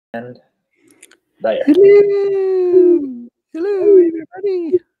And there. Hello, hello,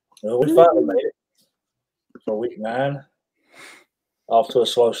 everybody. Well, we finally made it for week 9. Off to a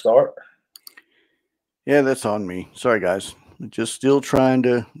slow start. Yeah, that's on me. Sorry, guys. Just still trying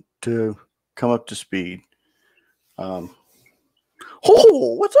to come up to speed. What's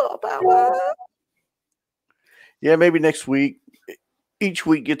up, Albert? Yeah, maybe next week. Each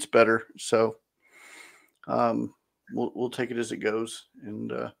week gets better, so we'll take it as it goes.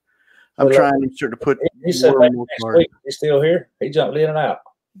 And I'm trying to sort of put He said more and more next cards. week. He's still here. He jumped in and out.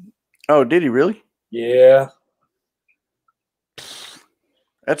 Oh, did he really? Yeah.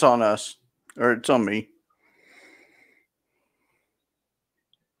 That's on us, or it's on me.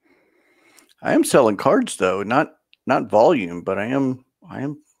 I am selling cards though, not volume, but I am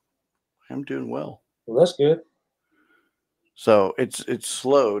doing well. Well, that's good. So it's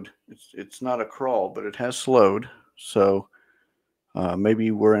slowed. It's not a crawl, but it has slowed. So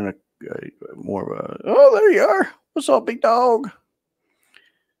maybe we're in a more of a. Oh, there you are. What's up, big dog?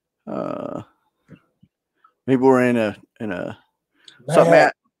 Maybe we're in a. What's up,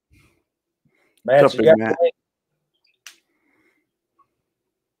 Matt? Matt, What's up, you got Matt? me?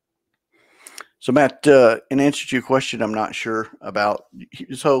 So Matt, in answer to your question, I'm not sure about.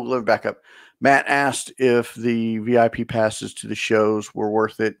 So let me back up. Matt asked if the VIP passes to the shows were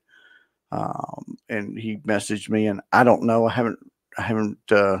worth it, and he messaged me, and I don't know. I haven't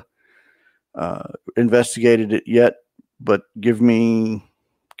investigated it yet, but give me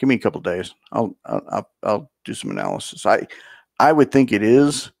a couple of days. I'll do some analysis. I would think it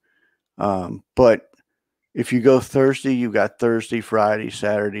is, but if you go Thursday, you got Thursday, Friday,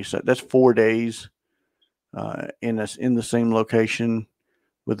 Saturday. So that's 4 days in the same location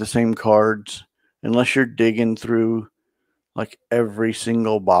with the same cards, unless you're digging through like every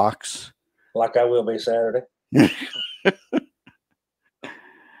single box. Like I will be Saturday. Then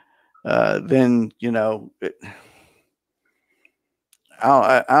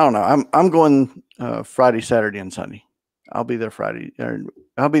I don't know. I'm going Friday, Saturday, and Sunday. I'll be there Friday.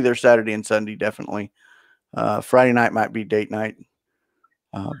 I'll be there Saturday and Sunday definitely. Friday night might be date night,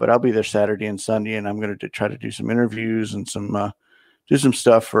 but I'll be there Saturday and Sunday, and I'm going to try to do some interviews and do some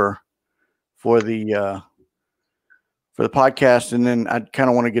stuff for the podcast, and then I kind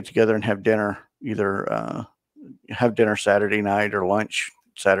of want to get together and have dinner, either have dinner Saturday night or lunch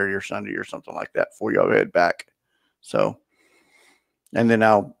Saturday or Sunday or something like that before y'all head back. So, and then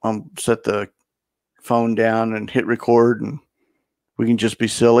I'll set the phone down and hit record, and we can just be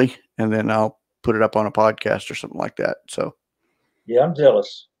silly, and then I'll put it up on a podcast or something like that. So, yeah, I'm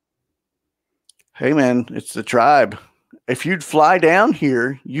jealous. Hey man, it's the tribe. If you'd fly down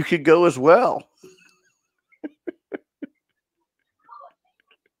here, you could go as well.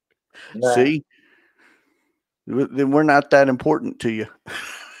 Nah. See, then we're not that important to you.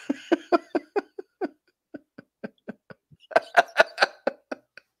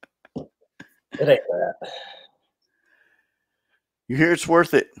 It ain't that. You hear it's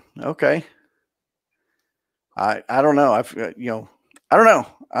worth it. Okay. I don't know. I don't know.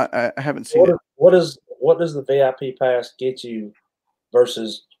 I haven't seen it. What does the VIP pass get you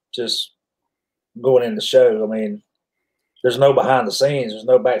versus just going in the show? I mean, there's no behind the scenes. There's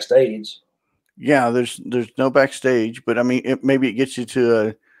no backstage. Yeah, there's no backstage, but I mean, maybe it gets you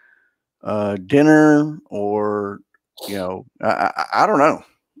to a dinner, or I don't know.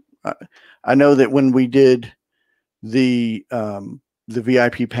 I know that when we did the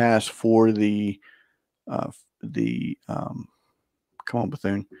VIP pass for the come on,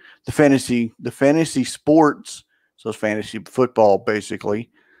 Bethune, the fantasy sports, so it's fantasy football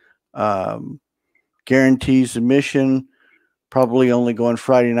basically, guarantees admission, probably only going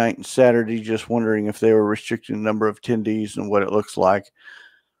Friday night and Saturday. Just wondering if they were restricting the number of attendees and what it looks like.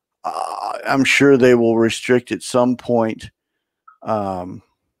 I'm sure they will restrict at some point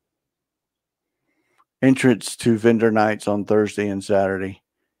entrance to vendor nights on Thursday and Saturday.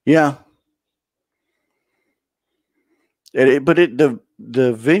 Yeah. But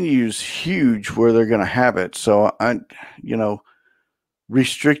the venue's huge where they're going to have it. So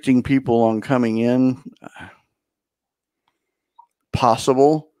restricting people on coming in,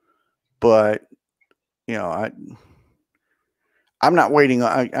 possible, but I'm not waiting.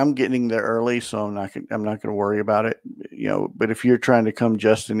 I'm getting there early, so I'm not going to worry about it. But if you're trying to come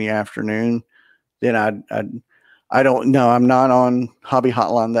just in the afternoon, then I don't know. I'm not on Hobby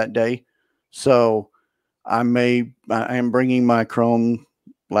Hotline that day, so I am bringing my Chrome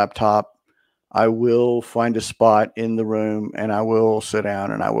laptop. I will find a spot in the room, and I will sit down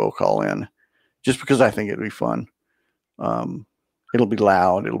and I will call in, just because I think it'll be fun. It'll be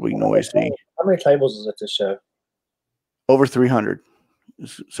loud. It'll be noisy. How many tables is at this show? Over 300.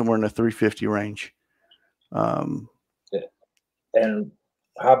 somewhere in the 350 range. And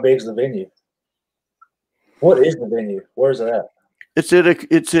how big's the venue? What is the venue? Where's it at? It's at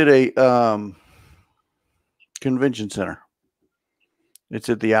a convention center. It's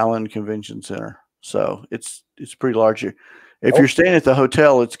at the Allen Convention Center, so it's pretty large. If you're staying at the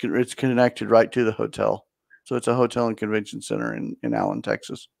hotel, it's connected right to the hotel. So it's a hotel and convention center in Allen,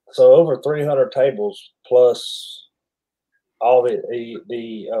 Texas. So over 300 tables plus all the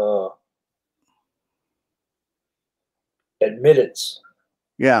admittance.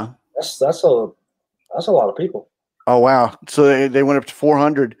 Yeah, that's a lot of people. Oh wow! So they went up to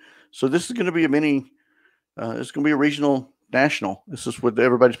 400. So this is going to be a mini. It's going to be a regional national. This is what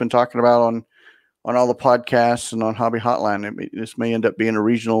everybody's been talking about on all the podcasts and on Hobby Hotline. This may end up being a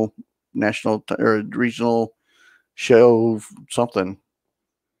regional national or a regional show something.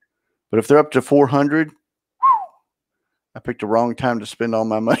 But if they're up to 400, I picked the wrong time to spend all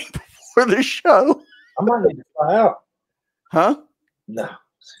my money before the show. I might need to fly out. Huh? No.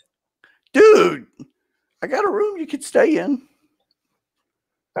 Dude, I got a room you could stay in.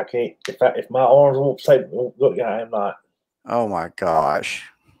 I can't. If my arms won't take, look, I am not. Oh my gosh.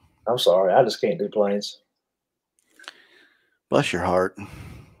 I'm sorry. I just can't do planes. Bless your heart.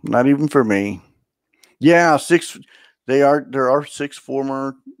 Not even for me. Yeah, there are 6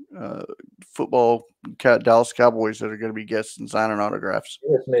 former football Dallas Cowboys that are going to be guests and signing autographs.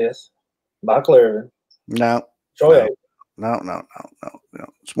 Smith, Michael Irvin. No. Troy. No.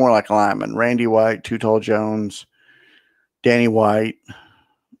 It's more like a lineman. Randy White, Too Tall Jones, Danny White.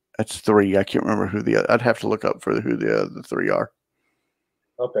 That's 3. I can't remember who I'd have to look up for who the 3 are.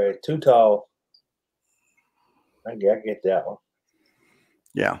 Okay, Too Tall. I get that one.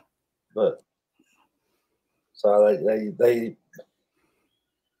 Yeah. But so they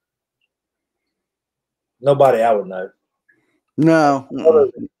nobody I would know. No.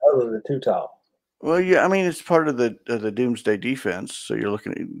 Other than Too Tall. Well, yeah, I mean it's part of the Doomsday defense. So you're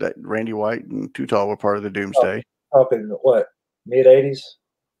looking at that Randy White and Too Tall were part of the Doomsday. Talking what? Mid-80s?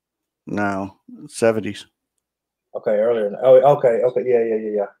 No, 70s. Okay, earlier. Oh, okay,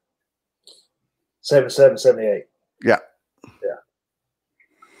 yeah. 77, 78. Yeah. Yeah.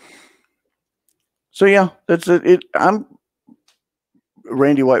 So yeah, that's it.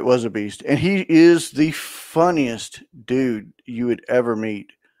 Randy White was a beast, and he is the funniest dude you would ever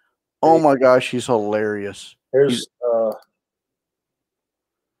meet. Oh my gosh, he's hilarious.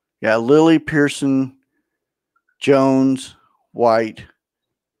 Lily, Pearson, Jones, White,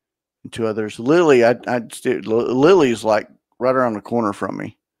 and 2 others. Lily's like right around the corner from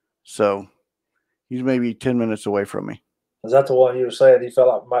me, so he's maybe 10 minutes away from me. Is that the one you were saying he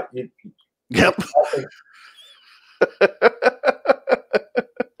felt like Yep.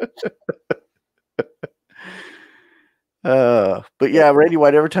 But yeah, Randy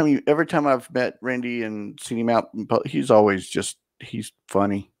White. Every time I've met Randy and seen him out, he's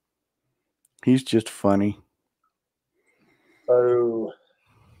funny. He's just funny. So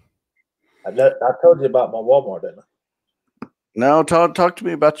I told you about my Walmart, didn't I? No, talk to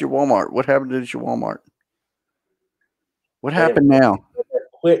me about your Walmart. What happened at your Walmart? What happened now?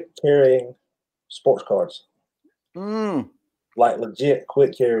 Quit carrying sports cards. Like legit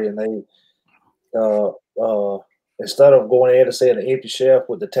quit carrying. They instead of going in and seeing an empty shelf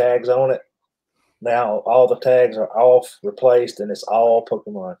with the tags on it, now all the tags are off, replaced, and it's all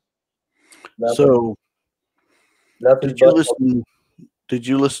Pokemon. Did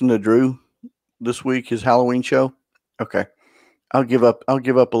you listen to Drew this week, his Halloween show? Okay. I'll give up a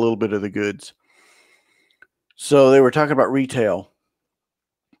little bit of the goods. So they were talking about retail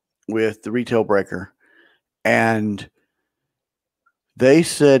with the Retail Breaker, and they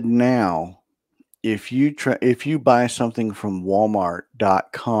said now if you buy something from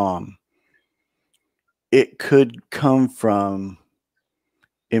Walmart.com, it could come from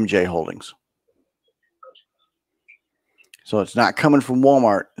MJ Holdings. So it's not coming from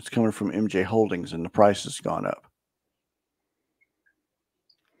Walmart, it's coming from MJ Holdings, and the price has gone up.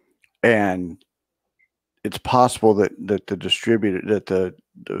 And it's possible that the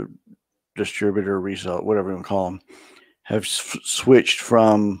distributor, resale, whatever you want to call them, have switched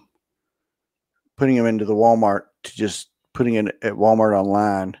from putting them into the Walmart to just putting it at Walmart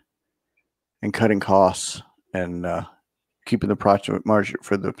online and cutting costs and keeping the profit margin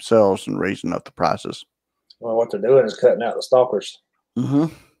for themselves and raising up the prices. Well, what they're doing is cutting out the stalkers.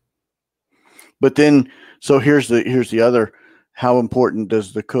 Mm-hmm. But then, so here's the other. How important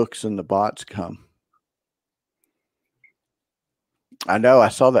does the cooks and the bots come? I know. I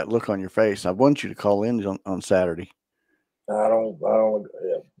saw that look on your face. I want you to call in on Saturday. I don't.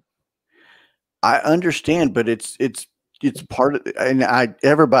 Yeah. I understand, but it's it's part of, and I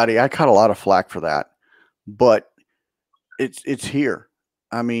caught a lot of flack for that, but it's here.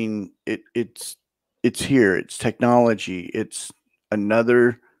 I mean, it's here. It's technology. It's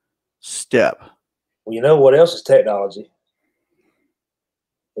another step. Well, you know what else is technology?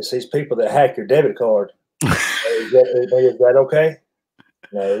 It's these people that hack your debit card. Is that okay?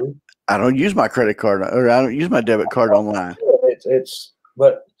 No. I don't use my credit card, or I don't use my debit card online.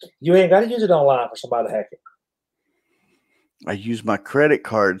 But you ain't got to use it online for somebody to hack it. I use my credit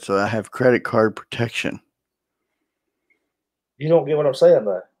card, so I have credit card protection. You don't get what I'm saying,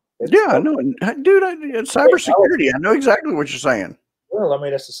 though. Yeah, I know, dude. It's cybersecurity. I know exactly what you're saying. Well, I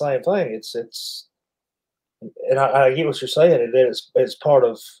mean, it's the same thing. And I get what you're saying, and then it's part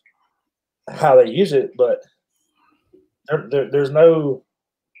of how they use it. But there's no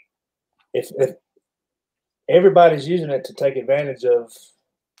if everybody's using it to take advantage of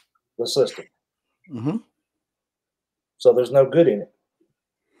the system, Mm-hmm. so there's no good in it.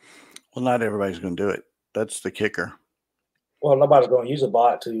 Well, not everybody's going to do it. That's the kicker. Well, nobody's going to use a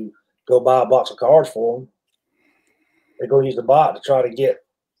bot to go buy a box of cards for them. They're going to use the bot to try to get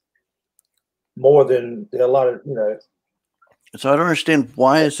more than a lot of, So I don't understand,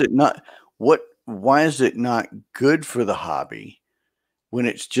 why is it not good for the hobby when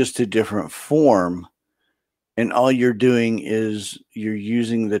it's just a different form, and all you're doing is you're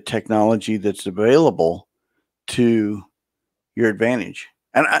using the technology that's available to your advantage?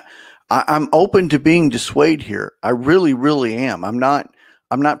 And I'm open to being dissuaded here. I really, really am. I'm not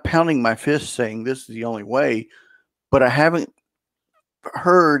pounding my fist saying this is the only way, but I haven't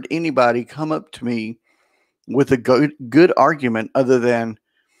heard anybody come up to me with a good argument other than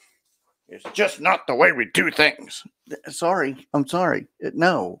it's just not the way we do things. I'm sorry.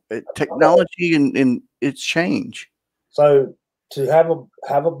 Technology and its change. So to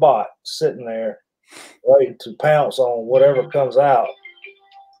have a bot sitting there waiting to pounce on whatever comes out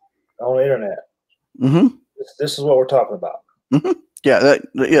on the internet. Mm-hmm. This is what we're talking about. Mm-hmm. Yeah.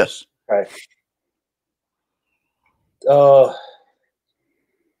 Yes. Okay.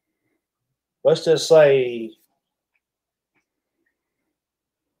 Let's just say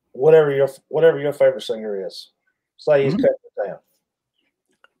whatever your favorite singer is. Say he's cutting it down.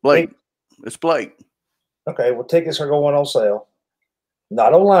 Blake. It's Blake. Okay. Well, tickets are going on sale.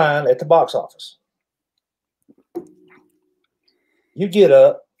 Not online, at the box office. You get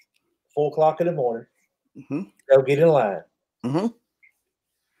up 4 o'clock in the morning. Mm-hmm. Go get in line. Mm-hmm.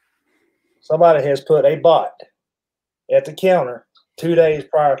 Somebody has put a bot at the counter 2 days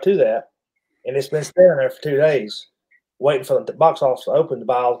prior to that, and it's been standing there for 2 days waiting for the box office to open to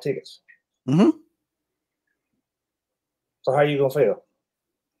buy all the tickets. Mm-hmm. So how are you going to feel?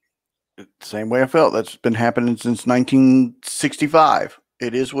 Same way I felt. That's been happening since 1965.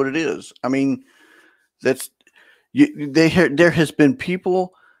 It is what it is. I mean, there has been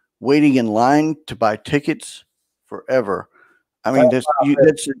people waiting in line to buy tickets forever. I mean, that's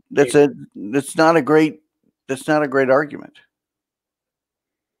not a great argument.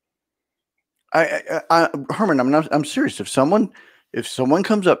 Herman, I'm serious. If someone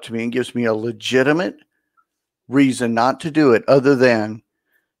comes up to me and gives me a legitimate reason not to do it, other than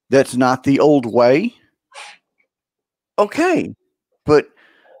that's not the old way, okay, but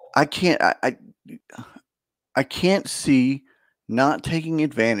I can't. I can't see not taking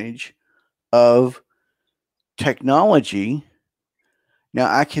advantage of technology. Now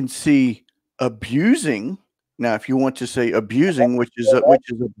I can see abusing. Now, if you want to say abusing, which is a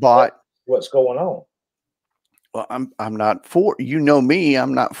bot, what's going on? Well, I'm not for, me,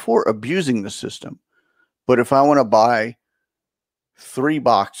 I'm not for abusing the system. But if I want to buy 3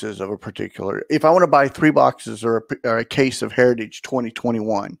 boxes of a particular, if I want to buy 3 boxes or a case of Heritage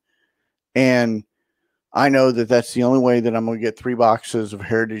 2021, and I know that that's the only way that I'm going to get 3 boxes of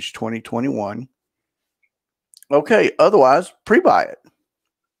Heritage 2021. Okay. Otherwise, pre-buy it.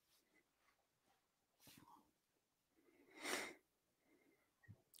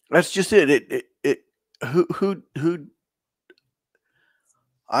 That's just it. Who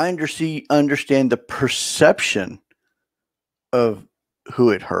I understand the perception of who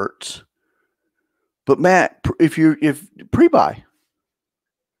it hurts. But Matt, if pre-buy,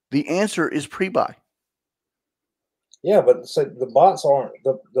 the answer is pre-buy. Yeah, but so the bots aren't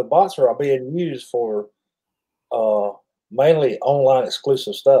the bots are being used for mainly online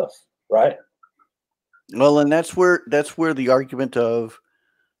exclusive stuff, right? Well, and that's where the argument of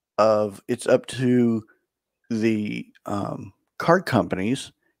it's up to the card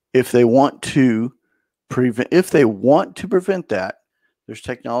companies if they want to prevent that. There's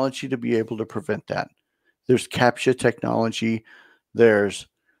technology to be able to prevent that. There's CAPTCHA technology. There's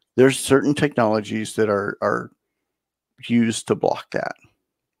certain technologies that are used to block that.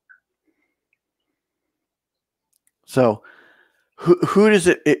 So who does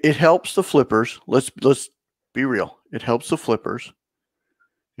it? It helps the flippers. Let's be real. It helps the flippers.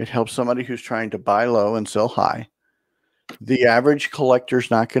 It helps somebody who's trying to buy low and sell high. The average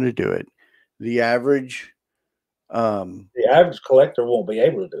collector's not going to do it. The average collector won't be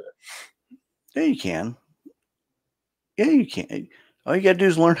able to do it. Yeah, you can. Yeah, you can. All you got to do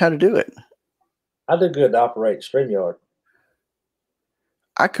is learn how to do it. I do good to operate StreamYard.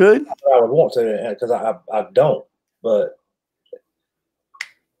 I could. I would want to, because I don't. But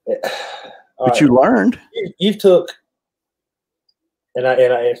right. You learned. You took, and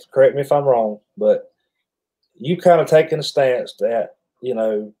I correct me if I'm wrong, but you kind of taken a stance that, you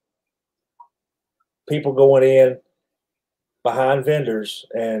know, people going in behind vendors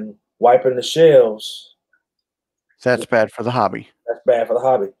and wiping the shelves. That's bad for the hobby. That's bad for the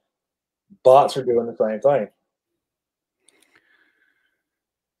hobby. Bots are doing the same thing.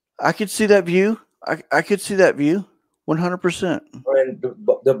 I could see that view. I could see that view 100%. I mean,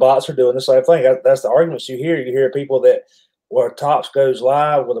 the bots are doing the same thing. That's the arguments you hear. You hear people that where Tops goes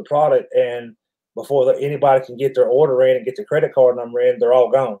live with a product, and before anybody can get their order in and get their credit card number in, they're all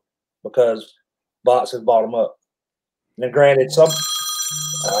gone because bots have bought them up. And then granted,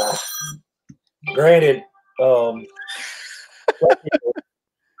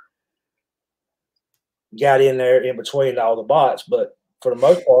 got in there in between all the bots, but for the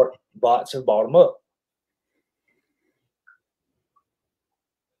most part, bots have bought them up.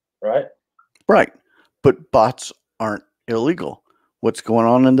 Right? Right. But bots aren't illegal. What's going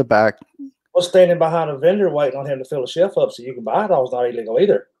on in the back? Well, standing behind a vendor waiting on him to fill a shelf up so you can buy it all is not illegal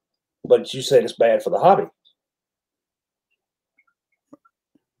either. But you said it's bad for the hobby.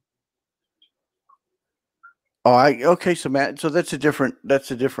 Oh, okay. So Matt, so that's a different,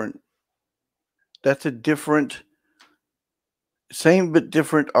 same but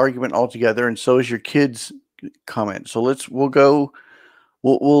different argument altogether. And so is your kids' comment. So we'll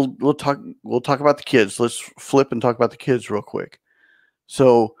talk about the kids. Let's flip and talk about the kids real quick.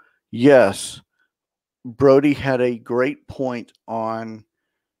 So yes, Brody had a great point on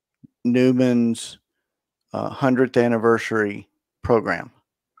Newman's 100th anniversary program,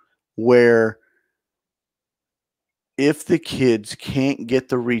 where if the kids can't get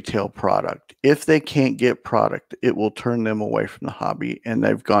the retail product, if they can't get product, it will turn them away from the hobby, and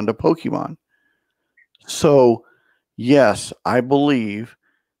they've gone to Pokemon. So yes, I believe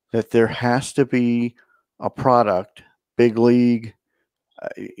that there has to be a product, big league,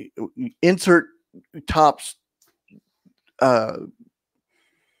 insert Tops,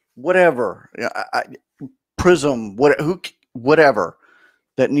 whatever, Prism, whatever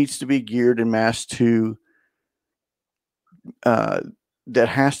that needs to be geared and mass to, that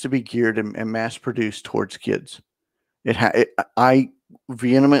has to be geared and mass produced towards kids. I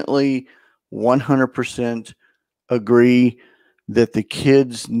vehemently 100% agree that the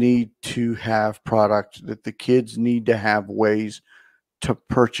kids need to have product, that the kids need to have ways to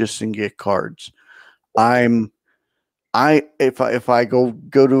purchase and get cards. If I go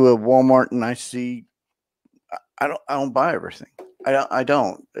to a Walmart and I see, I don't buy everything. I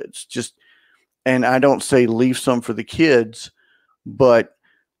don't. It's just, and I don't say leave some for the kids, but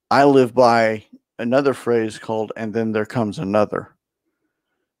I live by another phrase called, and then there comes another.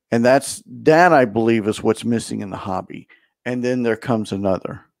 And that I believe is what's missing in the hobby. And then there comes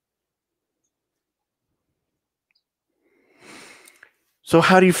another. So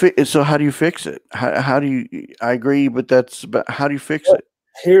how do you fix it? How do you, I agree, but how do you fix it?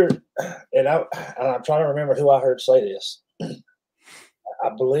 Here, and I'm trying to remember who I heard say this. I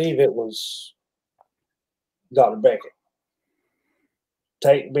believe it was Dr. Beckett.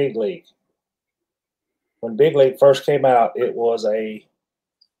 Take Big League. When Big League first came out, it was an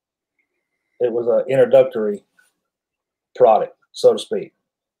introductory product, so to speak,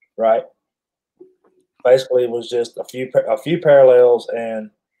 right? Basically, it was just a few parallels and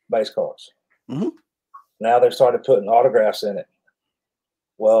base cards. Mm-hmm. Now they've started putting autographs in it.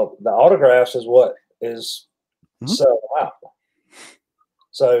 Well, the autographs is what is selling out.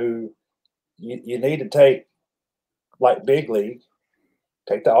 So you need to take, like Big League,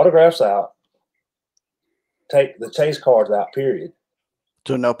 take the autographs out, take the chase cards out, period.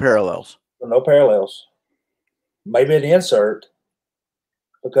 So no parallels. So no parallels. Maybe an insert,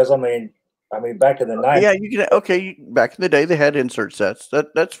 because I mean back in the 90s. Yeah, you can. Okay, back in the day they had insert sets.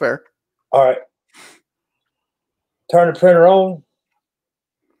 That's fair. All right. Turn the printer on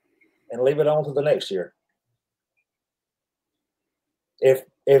and leave it on to the next year. If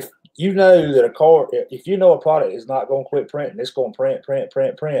you know that if you know a product is not going to quit printing, it's going to print,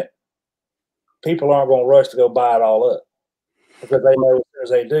 people aren't going to rush to go buy it all up. because they know as soon as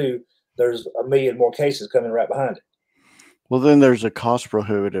they do, there's a million more cases coming right behind it. Well, then there's a cost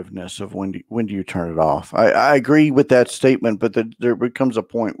prohibitiveness of when do you turn it off. I agree with that statement, but there becomes a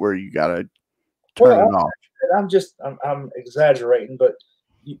point where you got to turn it off. I'm exaggerating, but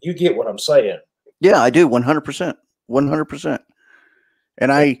you get what I'm saying. Yeah, I do 100%, 100%.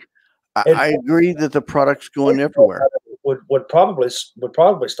 And I agree that the product's going everywhere. Would probably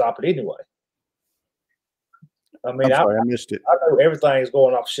stop it anyway. I mean, I'm sorry, I missed it. I know everything's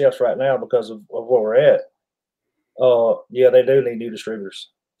going off shelves right now because of where we're at. Yeah, they do need new distributors.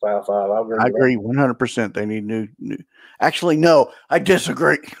 5. I agree 100%. They need new. Actually, no, I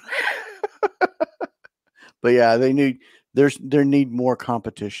disagree. But yeah, they need more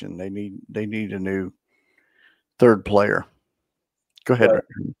competition. They need a new third player. Go ahead. Right.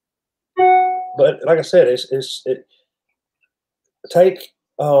 But like I said, take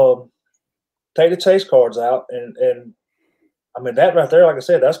the chase cards out, and I mean that right there. Like I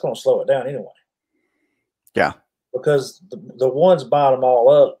said, that's going to slow it down anyway. Yeah. Because the ones buying them all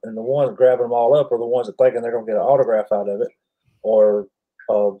up and the ones grabbing them all up are the ones that thinking they're going to get an autograph out of it, or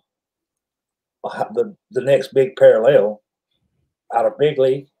the next big parallel out of Big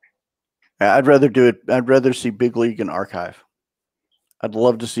League. I'd rather do it. I'd rather see Big League and Archive. I'd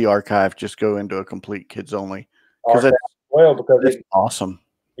love to see Archive just go into a complete kids only because that's awesome.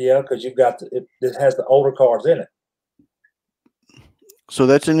 Yeah, because you've got it has the older cards in it. So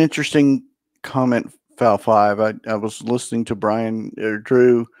that's an interesting comment. Foul 5. I was listening to Brian or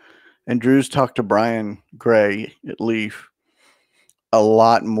Drew, and Drew's talked to Brian Gray at Leaf a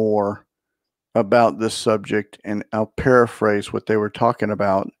lot more about this subject, and I'll paraphrase what they were talking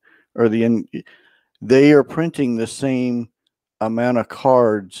about. They are printing the same amount of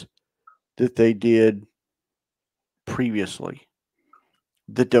cards that they did previously.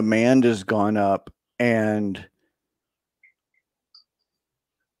 The demand has gone up, and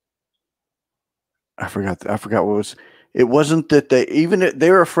I forgot what was. It wasn't that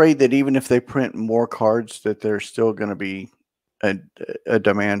they were afraid that even if they print more cards, that there's still going to be a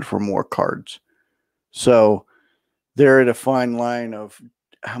demand for more cards. So they're at a fine line of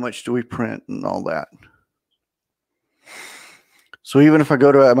how much do we print and all that. So even if I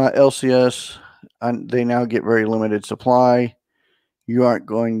go to my LCS, they now get very limited supply. You aren't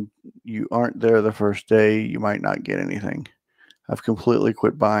there the first day, you might not get anything. I've completely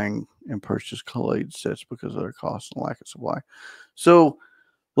quit buying and purchased Kool-Aid sets because of their cost and lack of supply. So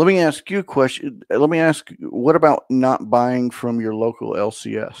let me ask you a question. Let me ask, what about not buying from your local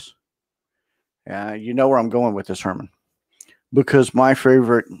LCS? You know where I'm going with this, Herman. Because my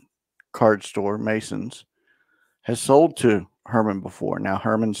favorite card store, Mason's, has sold to Herman before. Now,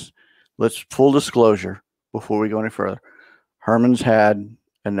 let's full disclosure before we go any further. Herman's had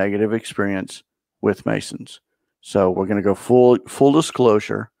a negative experience with Mason's. So we're going to go full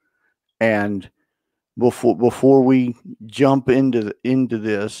disclosure, and before we jump into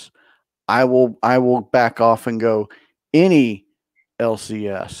this, I will back off and go any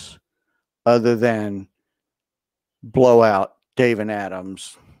LCS other than Blowout, Dave and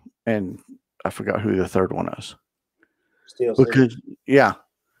Adams, and I forgot who the third one is. Steel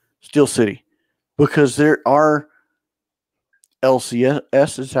City, because there are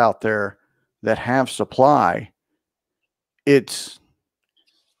LCSs out there that have supply. It's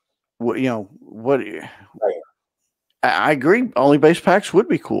what I agree. Only base packs would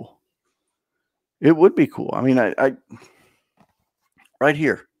be cool. It would be cool. I mean, I right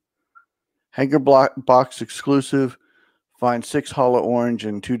here, Hanger box exclusive. Find 6 hollow orange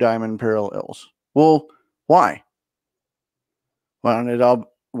and 2 diamond parallels. Well, why? Why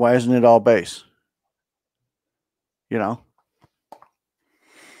isn't it all base? You know.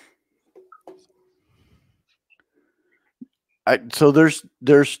 So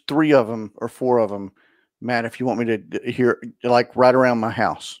there's 3 of them or 4 of them, Matt. If you want me to hear, like right around my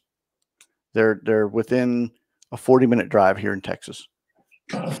house, they're within a 40-minute drive here in Texas.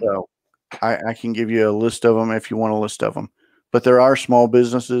 So I can give you a list of them if you want a list of them. But there are small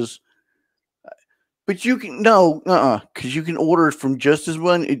businesses. But you can because you can order from just as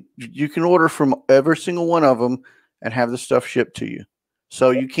one. You can order from every single one of them and have the stuff shipped to you. So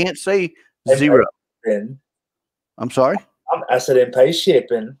you can't say 0. I'm sorry. I said and pay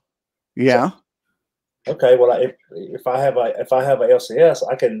shipping. Yeah. So, okay. Well, if I have a LCS,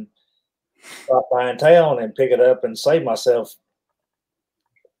 I can stop by in town and pick it up and save myself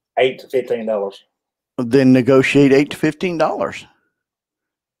 $8 to $15. Then negotiate $8 to $15.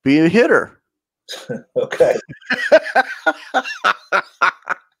 Be a hitter. Okay.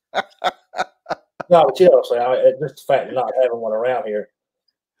 No, but just the fact of not having one around here.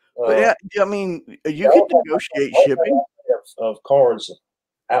 But yeah, I mean, you can negotiate shipping. of cards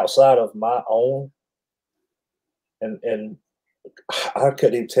outside of my own, and I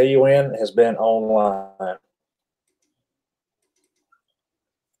couldn't even tell you when, has been online.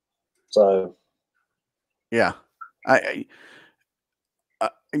 So Yeah. I,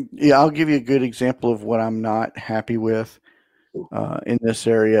 yeah, I'll give you a good example of what I'm not happy with in this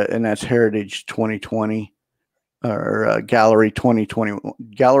area, and that's Heritage 2020 or Gallery 2020.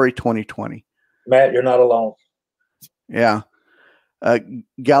 Gallery 2020. Matt, you're not alone. Yeah.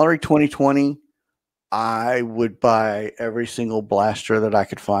 Gallery 2020, I would buy every single blaster that I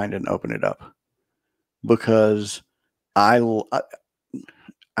could find and open it up because I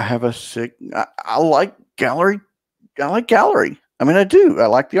have a sick. I like gallery. I like gallery. I mean, I do. I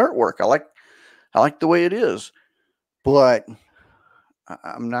like the artwork. I like the way it is, but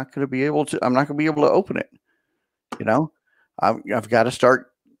I'm not going to be able to. I'm not going to be able to open it. You know, I've got to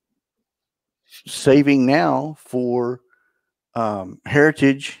start saving now for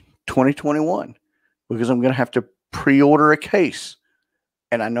Heritage 2021 because I'm going to have to pre-order a case,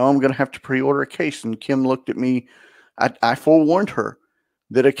 and I know I'm going to have to pre-order a case. And Kim looked at me. I forewarned her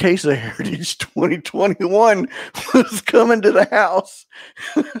that a case of Heritage 2021 was coming to the house.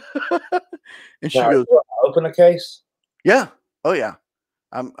 And she goes, "Open a case." Yeah. Oh yeah.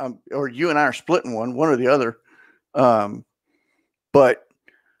 Or you and I are splitting one or the other. But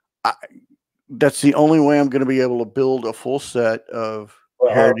that's the only way I'm going to be able to build a full set of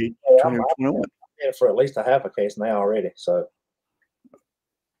Heritage 2021. I'm for at least a half a case now already. So,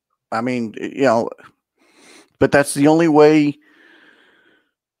 I mean, but that's the only way.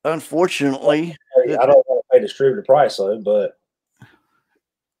 Unfortunately, I don't want to pay distributor price though, but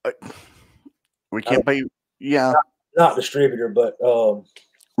we can't pay. Yeah, not distributor, but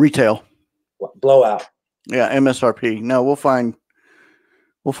retail blowout. Yeah, MSRP. No, we'll find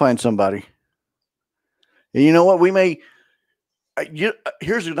somebody. And you know what? We may.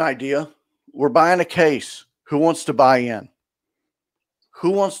 Here's an idea. We're buying a case. Who wants to buy in?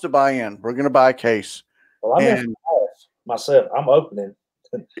 Who wants to buy in? We're going to buy a case. Well, I'm in myself. I'm opening.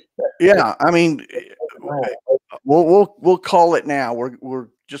 Yeah, I mean, we'll call it now. We're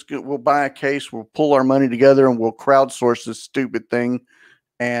just we'll buy a case. We'll pull our money together and we'll crowdsource this stupid thing.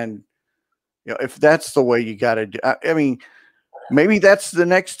 And if that's the way you got to do, I mean, maybe that's the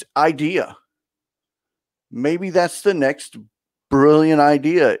next idea. Maybe that's the next brilliant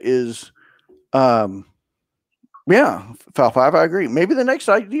idea. Is, yeah, Fal 5. I agree. Maybe the next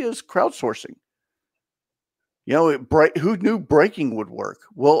idea is crowdsourcing. Who knew breaking would work?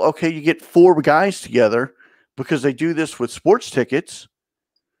 Well, okay, you get 4 guys together because they do this with sports tickets.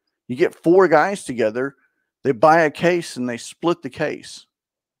 You get 4 guys together, they buy a case and they split the case.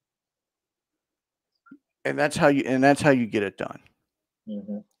 And that's how you get it done.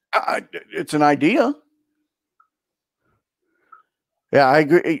 Mm-hmm. It's an idea. Yeah, I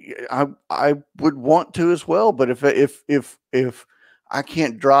agree. I would want to as well, but if I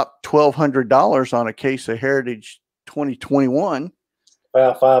can't drop $1,200 on a case of Heritage 2021.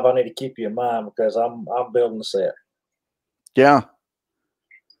 Fal 5, I need to keep you in mind because I'm building the set. Yeah.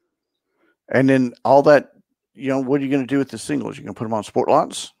 And then all that, what are you going to do with the singles? You're going to put them on sport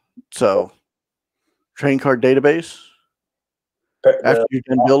lots? So, trading card database? After you're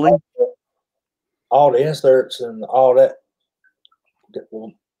done building? All the inserts and all that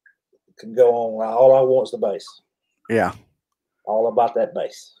can go on. All I want is the base. Yeah. All about that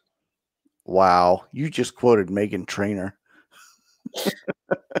base. Wow. You just quoted Megan Trainor.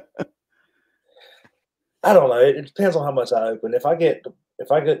 I don't know. It depends on how much I open. If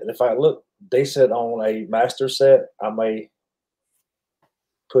I look decent on a master set, I may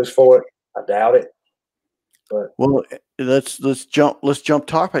push for it. I doubt it. But well, let's jump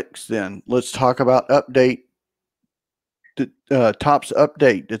topics then. Let's talk about update. Topps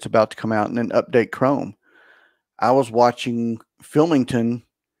update that's about to come out, and then update Chrome. I was watching Filmington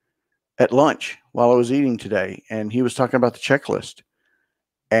at lunch while I was eating today, and he was talking about the checklist.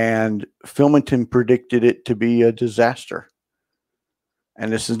 And Filmington predicted it to be a disaster.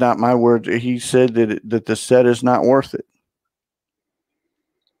 And this is not my words. He said that the set is not worth it.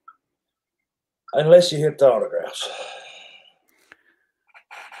 Unless you hit the autographs.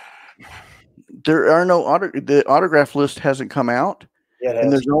 There are no the autograph list hasn't come out. Yeah,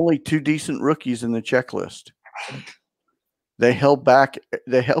 and there's only 2 decent rookies in the checklist. They held back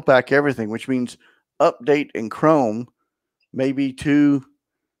everything, which means update and Chrome may be 2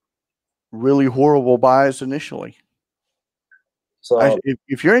 really horrible buys initially. So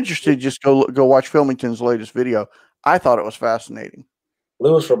if you're interested, just go watch Filmington's latest video. I thought it was fascinating.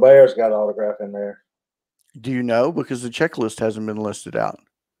 Louis Robert's got an autograph in there. Do you know? Because the checklist hasn't been listed out.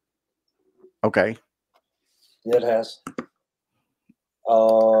 Okay. Yeah, it has.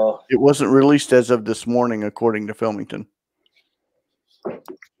 It wasn't released as of this morning, according to Filmington.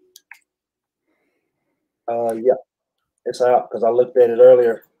 Yeah, it's out because I looked at it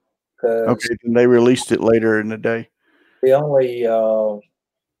earlier. Okay, and they released it later in the day. The only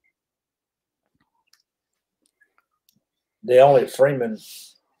Freeman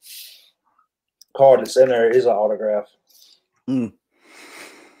card that's in there is an autograph. So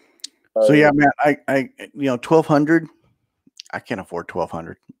yeah, man, I 1,200. I can't afford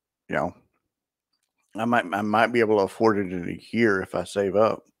 1,200. You know, I might be able to afford it in a year if I save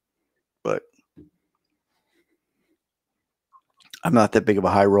up, but I'm not that big of a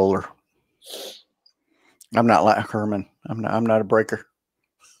high roller. I'm not like Herman. I'm not a breaker.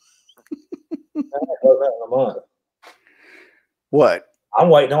 What? I'm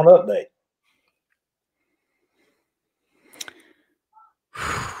waiting on an update.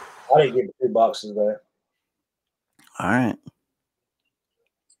 I didn't get the 2 boxes there. All right.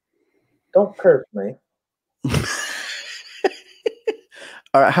 Don't curse me.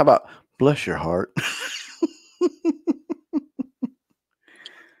 All right. How about bless your heart?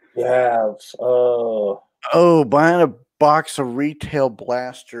 You have buying a box of retail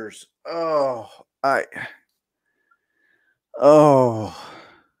blasters. I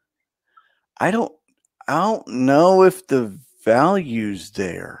don't know if the value's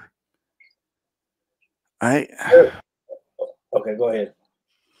there. okay, go ahead.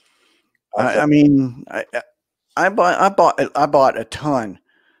 I mean, I bought a ton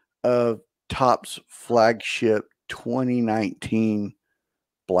of Topps flagship 2019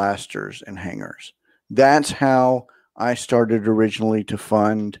 blasters and hangers. That's how I started originally to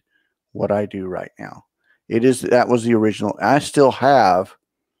fund what I do right now. That was the original. I still have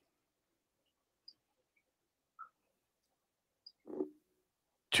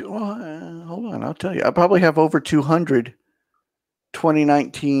hold on, I'll tell you. I probably have over 200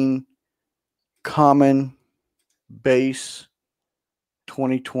 2019 common base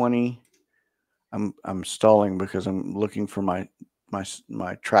 2020. I'm stalling because I'm looking for my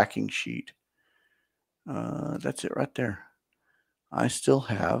tracking sheet. That's it right there. I still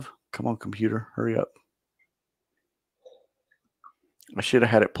have. Come on, computer, hurry up. I should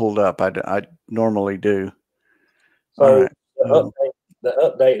have had it pulled up. I normally do. So all right. The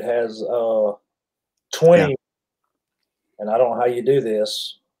update has 20, Yeah. and I don't know how you do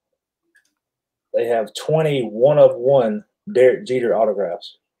this. They have 20 1-of-1 Derek Jeter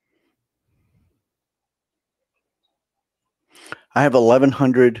autographs. I have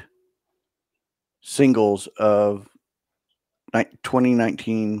 1,100 singles of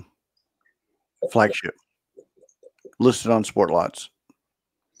 2019 flagship listed on Sport Lots.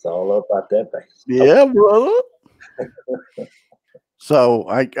 It's all about that base. Yeah, brother. So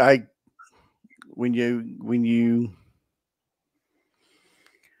when you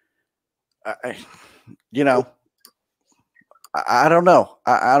I don't know.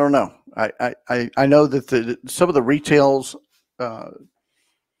 I don't know. I know that some of the retails, some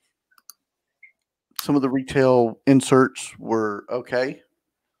of the retail inserts were okay.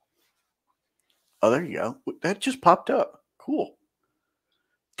 Oh, there you go. That just popped up. Cool.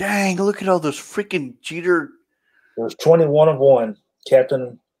 Dang, look at all those freaking Jeter. There's 20 1-of-1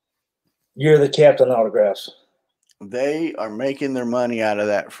 captain. You're the captain autographs. They are making their money out of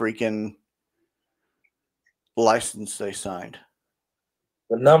that freaking license they signed.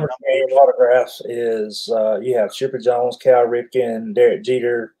 The number game autographs is you have Chipper Jones, Cal Ripken, Derek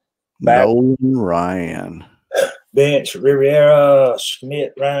Jeter, Nolan Ryan, bench, Riviera,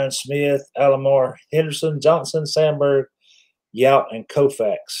 Schmidt, Ryan Smith, Alomar, Henderson, Johnson, Sandberg, Yout, and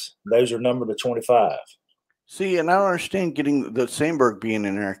Koufax. Those are numbered to 25. See, and I don't understand getting the Sandberg being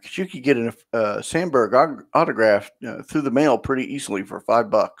in there because you could get a Sandberg autograph through the mail pretty easily for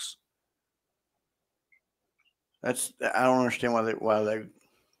 $5. I don't understand why they.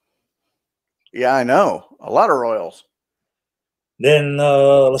 Yeah, I know, a lot of Royals. Then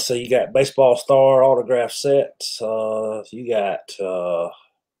let's see, you got baseball star autograph set. You got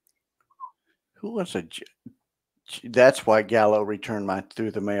who was a? That's why Gallo returned mine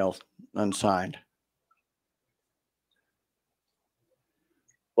through the mail unsigned.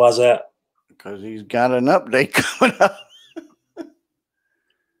 Why's that? Because he's got an update coming up.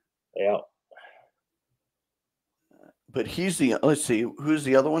 Yeah. But let's see, who's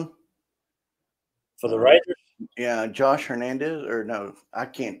the other one? For the Rangers? Yeah, Josh Hernandez, or no, I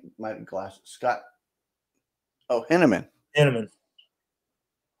can't, my glasses. Scott. Oh, Henneman.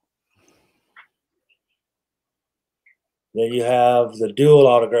 Then you have the dual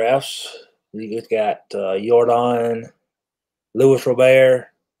autographs. You got Jordan, Luis Robert,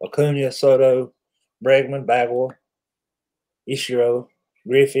 Acuna, Soto, Bregman, Bagwell, Ishiro,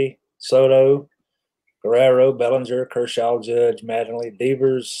 Griffey, Soto, Guerrero, Bellinger, Kershaw, Judge, Mattingly,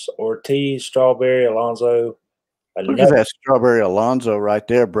 Devers, Ortiz, Strawberry, Alonso. Look at that Strawberry Alonso right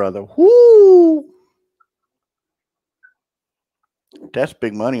there, brother. Woo! That's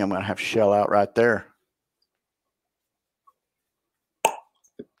big money I'm going to have to shell out right there.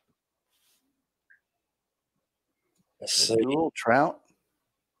 Let's see. A little Trout.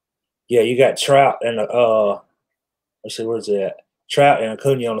 Yeah, you got Trout and let's see, where's it at? Trout and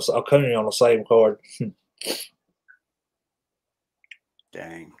Acuna on the same card.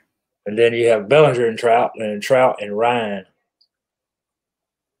 Dang. And then you have Bellinger and Trout and Ryan.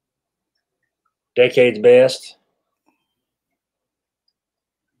 Decade's best.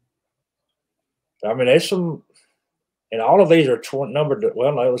 I mean, there's some, and all of these are numbered.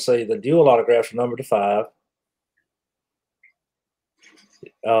 Well, no, let's say the dual autographs are numbered to 5.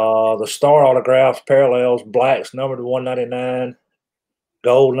 The star autographs, parallels, blacks numbered to 199,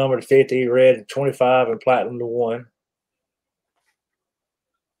 gold numbered to 50, red to 25, and platinum to 1.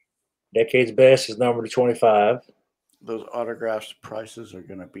 Decade's best is numbered to 25. Those autographs prices are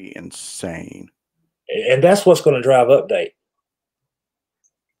going to be insane. And that's what's going to drive update.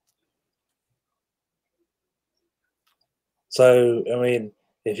 So, I mean,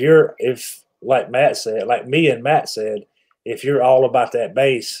 if like Matt said, like me and Matt said, if you're all about that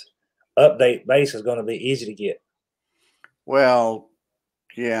base, update base is going to be easy to get. Well,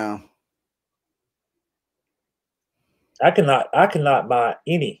 yeah. I cannot buy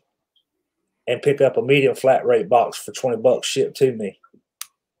any and pick up a medium flat rate box for $20 shipped to me.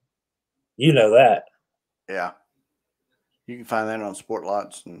 You know that. Yeah. You can find that on Sport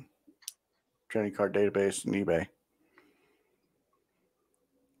Lots and Trading Card Database and eBay.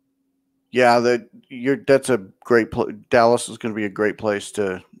 Yeah, that's a great Dallas is going to be a great place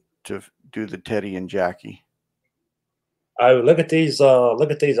to do the Teddy and Jackie. Oh, look at these Kunai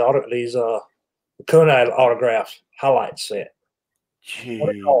autographs highlight set. Jeez.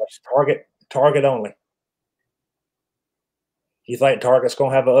 Target only. You think Target's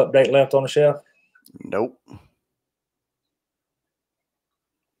gonna have an update left on the shelf? Nope.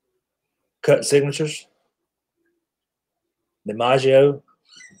 Cut signatures. DiMaggio,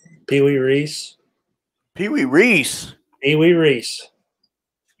 Pee Wee Reese. Pee Wee Reese. Pee Wee Reese.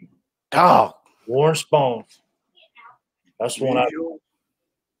 Oh. Warren Spahn. That's the one I.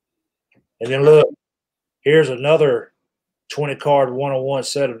 And then look, here's another 20-card 101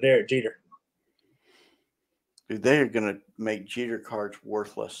 set of Derek Jeter. Dude, they are going to make Jeter cards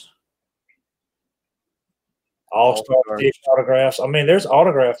worthless. All-star autographs. I mean, there's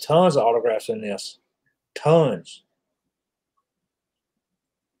tons of autographs in this. Tons.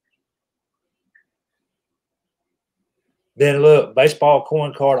 Then look, baseball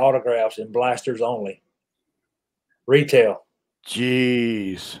coin card autographs and blasters only. Retail.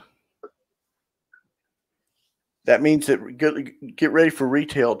 Jeez. That means that get ready for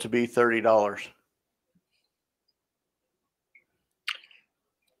retail to be $30.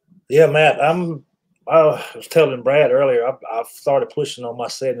 Yeah, Matt, I was telling Brad earlier, I've started pushing on my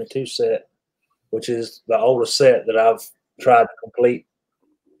 72 set, which is the oldest set that I've tried to complete.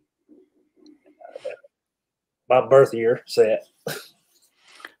 My birth year set.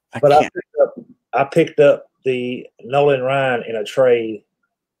 I picked up the Nolan Ryan in a trade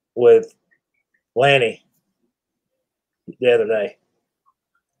with Lanny the other day.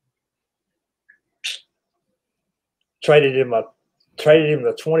 Traded him the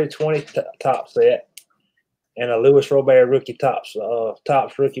 2020 top set and a Luis Robert rookie tops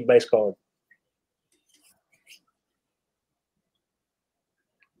rookie base card.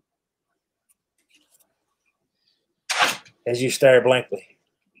 As you stare blankly.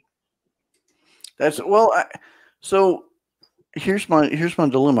 So here's my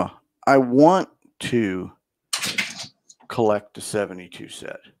dilemma. I want to collect the 72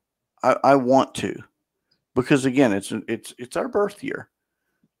 set. I want to, because again, it's our birth year.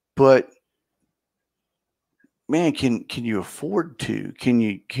 But man, can you afford to? Can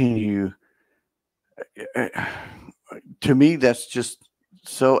you to me, that's just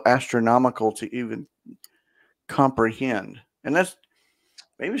so astronomical to even comprehend. And that's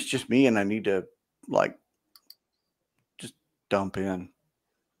maybe it's just me and I need to just dump in.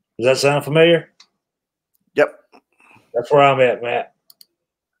 Does that sound familiar? Yep. That's where I'm at, Matt.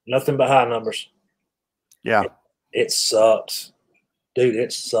 Nothing but high numbers. Yeah. It sucks. Dude,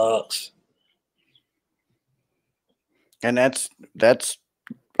 it sucks. And that's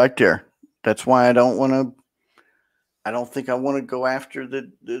right there. That's why I don't think I want to go after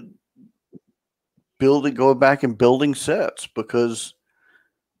the go back and building sets, because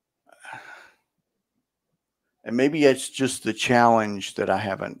And maybe it's just the challenge that I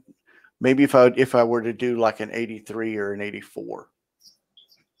haven't. Maybe if I were to do like an 83 or an 84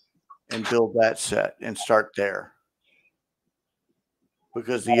 and build that set and start there.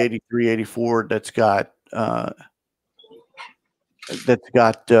 Because the 83, 84 that's got the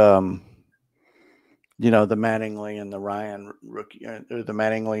Mattingly and the Ryan rookie, or the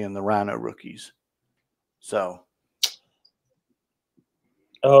Mattingly and the Rhino rookies. So,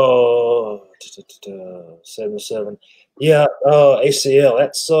 oh, 77. Yeah, ACL.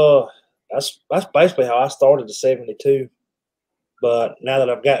 That's basically how I started the 72. But now that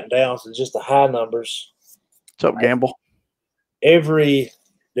I've gotten down to just the high numbers, what's up, Gamble? Do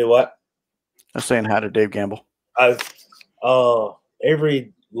what? I'm saying hi to Dave Gamble.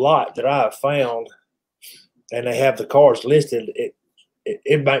 Every lot that I have found, and they have the cards listed,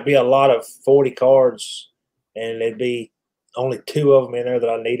 it might be a lot of 40 cards, and there'd be only 2 of them in there that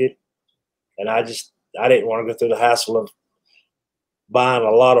I needed, and I didn't want to go through the hassle of buying a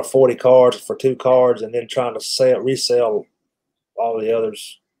lot of 40 cards for 2 cards and then trying to resell all the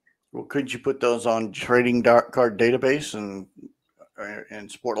others. Well, could you put those on trading card database and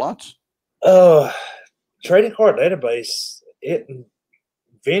sport lots? Trading card database,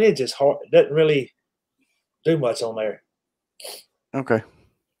 vintage is hard. It doesn't really do much on there. Okay.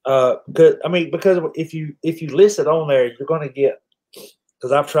 Because if you list it on there, you're going to get.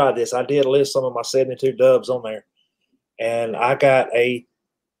 Because I've tried this, I did list some of my 72 dubs on there, and I got a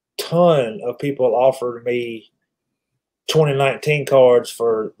ton of people offered me 2019 cards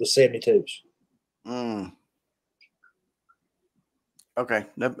for the 72s. Okay,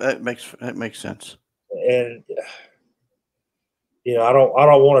 that makes sense. And I don't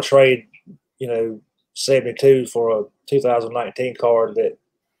want to trade 72 for a 2019 card that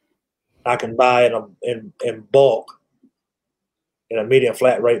I can buy in bulk in a medium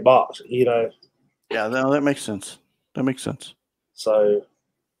flat rate box. Yeah, no, that makes sense. So,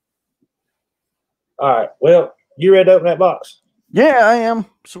 all right. Well, you ready to open that box? Yeah, I am.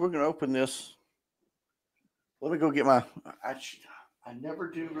 So we're gonna open this. Let me go get my. I never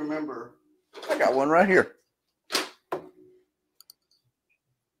do remember. I got one right here.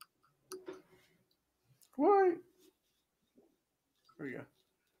 What? There we go.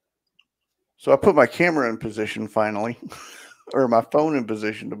 So I put my camera in position finally, or my phone in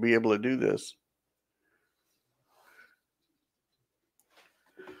position to be able to do this.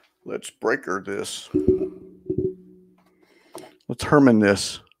 Let's breaker this. Let's Herman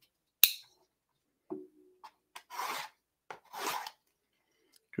this.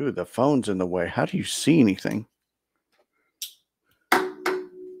 Dude, the phone's in the way. How do you see anything?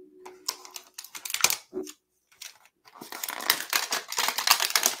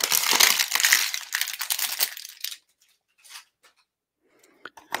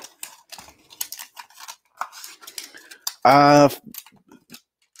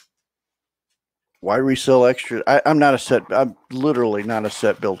 Why resell extra? I'm not a set. I'm literally not a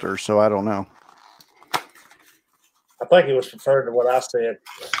set builder, so I don't know. I think it was referred to what I said,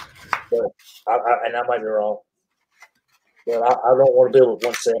 but I might be wrong. But I don't want to do it with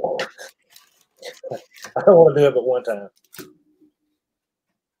one set. I don't want to do it but one time.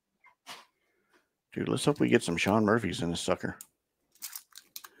 Dude, let's hope we get some Sean Murphys in this sucker.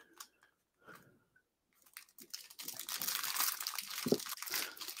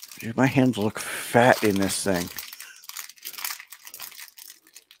 Dude, my hands look fat in this thing.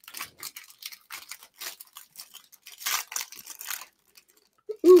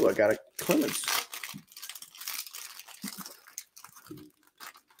 Ooh, I got a Clemens.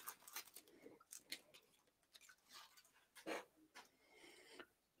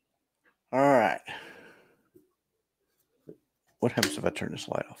 All right. What happens if I turn this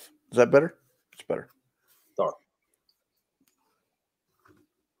light off? Is that better? It's better. Sorry.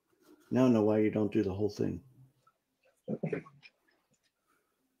 Now I know why you don't do the whole thing.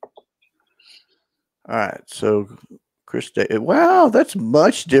 All right. So, Chris Davis. Wow, that's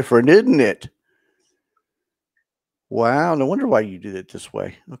much different, isn't it? Wow. No wonder why you did it this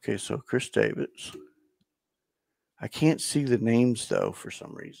way. Okay. So, Chris Davis. I can't see the names, though, for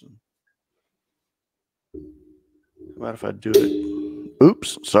some reason. How about if I do it?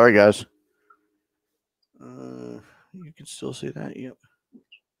 Oops. Sorry, guys. You can still see that. Yep.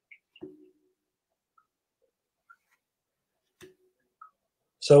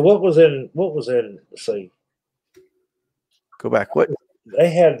 So what was in? Let's see. Go back. What? They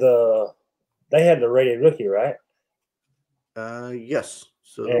had the rated rookie, right? Yes.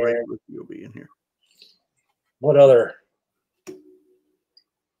 So the rated rookie will be in here. What other?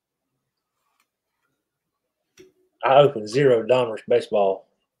 I opened 0 Donruss baseball.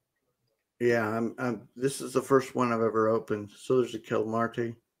 Yeah, this is the first one I've ever opened. So there's a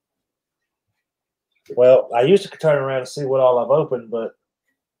Calamarte. Well, I used to turn around and see what all I've opened, but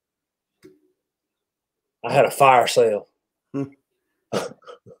I had a fire sale. Hmm. Let's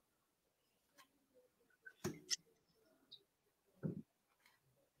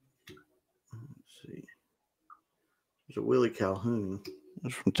see. There's a Willie Calhoun.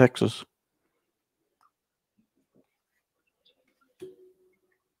 That's from Texas.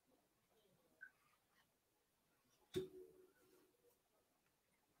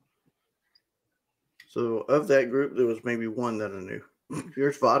 So of that group, there was maybe one that I knew.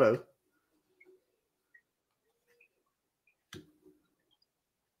 Here's Votto.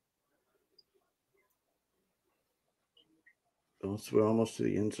 Oh, so we're almost to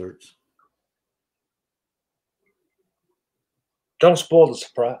the inserts. Don't spoil the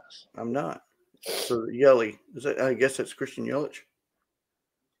surprise. I'm not. So Yelly, is that? I guess that's Christian Yelich.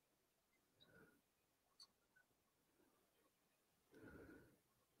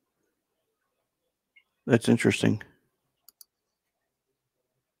 That's interesting.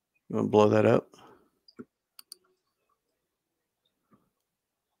 You want to blow that up?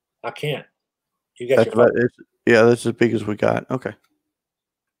 I can't. You got That's your phone. about it. Yeah, that's as big as we got. Okay.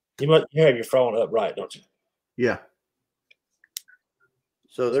 You have your phone up right, don't you? Yeah.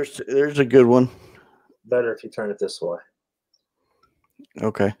 So there's a good one. Better if you turn it this way.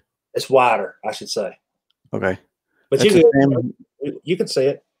 Okay. It's wider, I should say. Okay. But That's you can see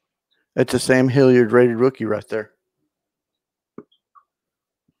it. That's a Sam Hilliard rated rookie right there.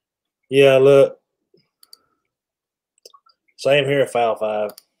 Yeah, look. Same here at Foul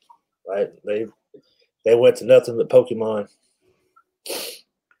 5. Right? They went to nothing but Pokemon.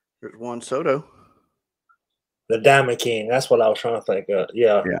 There's Juan Soto. The Diamond King. That's what I was trying to think of.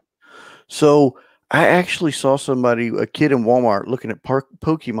 Yeah. Yeah. So I actually saw a kid in Walmart looking at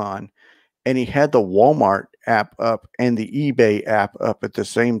Pokemon, and he had the Walmart app up and the eBay app up at the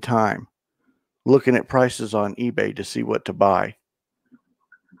same time, looking at prices on eBay to see what to buy.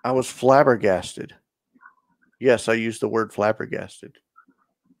 I was flabbergasted. Yes, I used the word flabbergasted.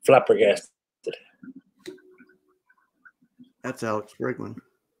 Flabbergasted. That's Alex Bregman.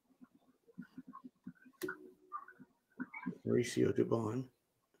 Mauricio Dubon.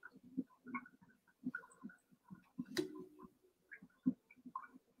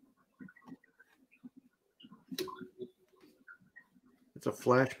 It's a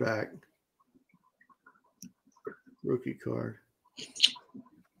flashback rookie card.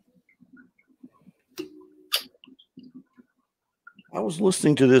 I was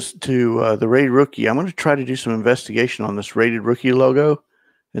listening to the rated rookie. I'm going to try to do some investigation on this rated rookie logo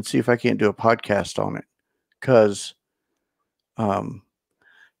and see if I can't do a podcast on it, because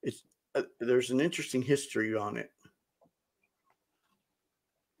there's an interesting history on it.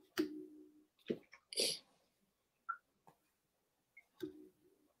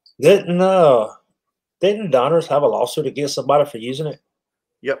 Didn't Donners have a lawsuit against somebody for using it?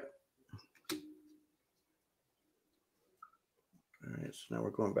 Yep. All right, so now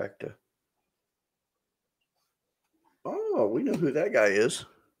we're going back to. Oh, we know who that guy is.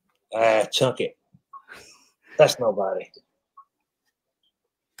 Chunk it. That's nobody.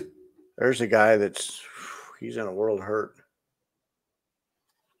 There's a guy he's in a world of hurt.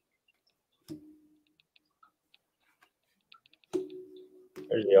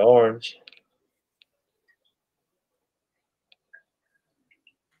 There's the orange.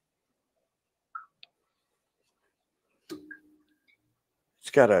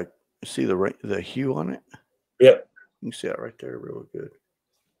 It's got see the hue on it? Yep. You can see that right there real good.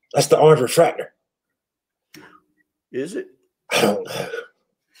 That's the orange refractor. Is it? I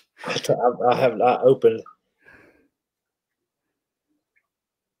don't know. I have not opened.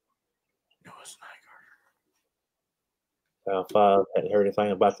 No, it's not. Foul 5. Hadn't heard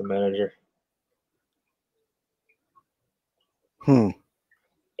anything about the manager. Well,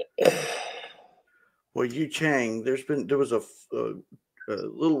 Yu Chang, there was a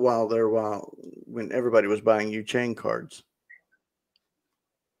little while there when everybody was buying Yu Chang cards.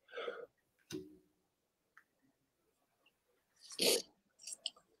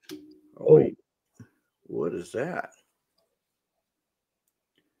 Oh, wait. What is that?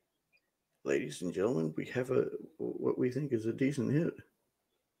 Ladies and gentlemen, we have what we think is a decent hit.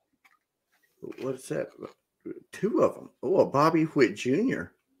 What's that? 2 of them. Oh, a Bobby Witt Jr.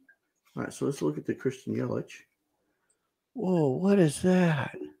 All right, so let's look at the Christian Yelich. Whoa, what is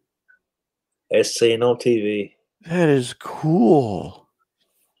that? It's seen on TV. That is cool.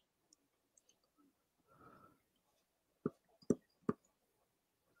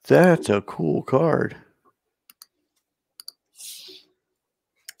 That's a cool card.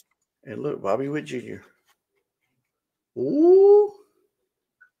 And look, Bobby Witt Jr. Ooh.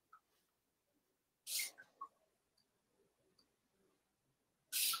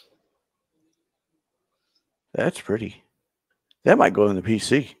 That's pretty. That might go in the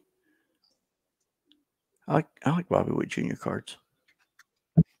PC. I like Bobby Witt Jr. cards.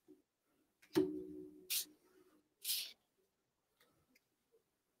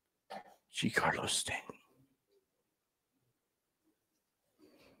 G. Carlos Stanton.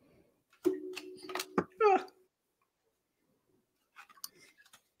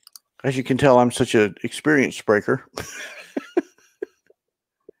 As you can tell, I'm such an experienced breaker.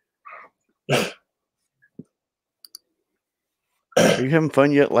 Are you having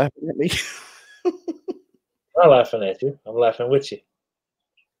fun yet laughing at me? I'm not laughing at you. I'm laughing with you.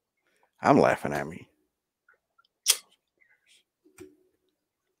 I'm laughing at me.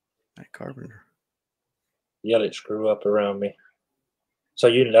 That Carpenter. You let it screw up around me. So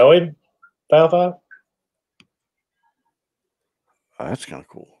you know him, Foul Five? Oh, that's kind of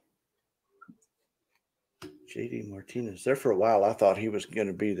cool. JD Martinez. There for a while, I thought he was going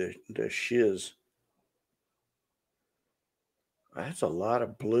to be the shiz. That's a lot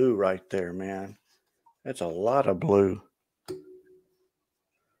of blue right there, man. That's a lot of blue.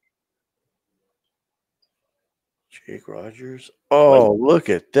 Jake Rogers. Oh, look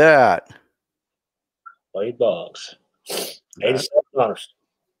at that. Wade Boggs. 87 honors.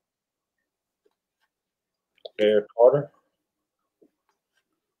 Eric Carter.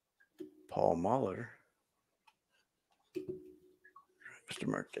 Paul Molitor. Mr.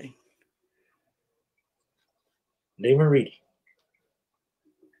 Murphy. DeMaridi.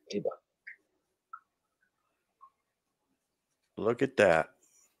 Look at that.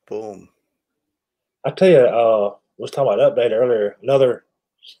 Boom. I tell you, was talking about update earlier. Another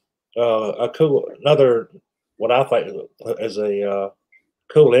what I think is a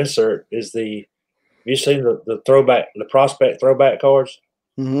cool insert is the. Have you seen the throwback, the prospect throwback cards?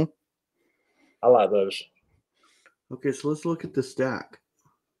 Mm-hmm. I like those. Okay, so let's look at the stack.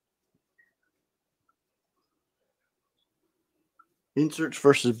 Inserts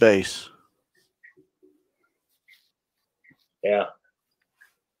versus base. Yeah.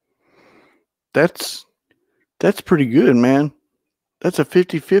 That's pretty good, man. That's a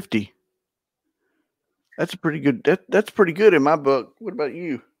 50-50. That's a pretty good. That's pretty good in my book. What about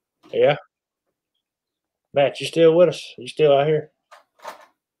you? Yeah. Matt, you still with us? You still out here?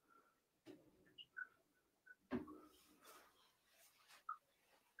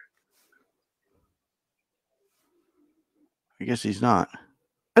 I guess he's not.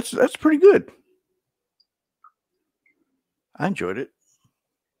 That's pretty good. I enjoyed it.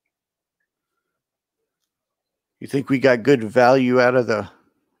 You think we got good value out of the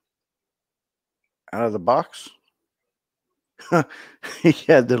box? He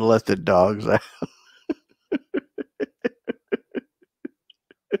had to let the dogs out.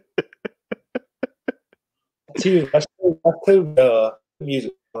 That's two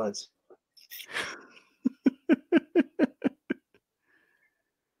music ones.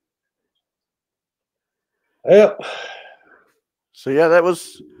 Yep. So yeah,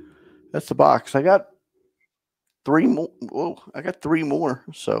 that's the box. I got 3 more. Whoa, I got 3 more.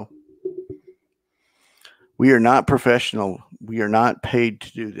 So we are not professional. We are not paid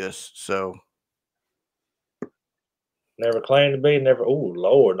to do this. So Never claimed to be. Never. Oh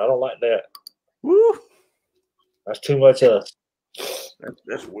Lord, I don't like that. woo, That's too much us.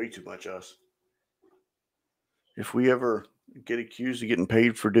 that's way too much us. If we ever get accused of getting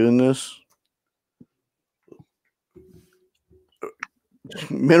paid for doing this,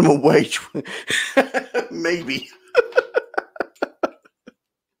 minimum wage, maybe.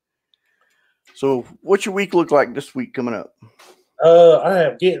 So, what's your week look like this week coming up? I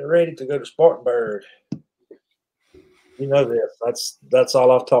am getting ready to go to Spartanburg. You know this. That's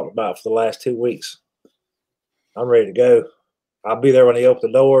all I've talked about for the last 2 weeks. I'm ready to go. I'll be there when they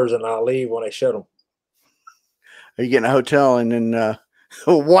open the doors, and I'll leave when they shut them. Are you getting a hotel and then?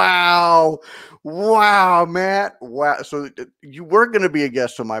 Wow, Matt, wow. So you were going to be a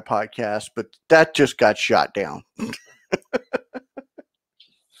guest on my podcast, but that just got shot down.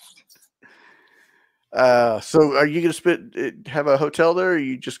 So are you going to have a hotel there, or are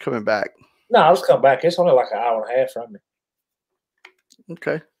you just coming back? No, I'll just come back. It's only like an hour and a half from me.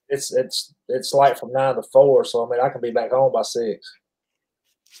 Okay. It's like from 9 to 4, so I mean I can be back home by 6.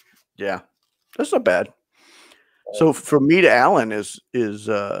 Yeah, that's not bad. So from me to Allen or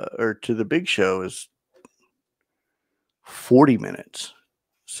to the big show is 40 minutes.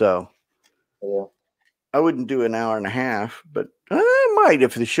 So yeah, I wouldn't do an hour and a half, but I might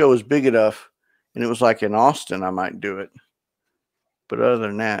if the show is big enough and it was like in Austin, I might do it. But other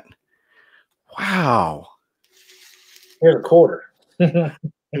than that, Wow. Here's a quarter.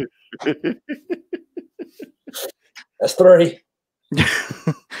 That's 3.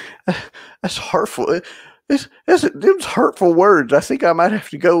 That's hurtful. Them's hurtful words. I think I might have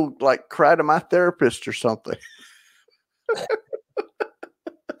to go like cry to my therapist or something.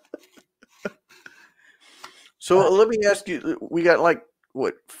 So let me ask you, we got like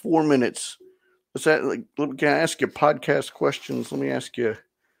what, 4 minutes. What's that like? Can I ask you podcast questions? Let me ask you,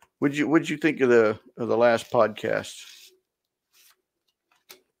 what'd you think of the last podcast?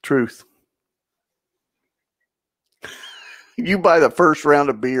 Truth. You buy the first round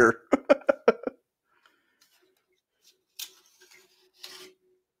of beer.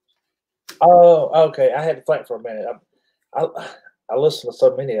 Oh, okay. I had to think for a minute. I listened to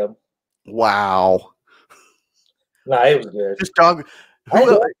so many of them. Wow. No, it was good. This dog.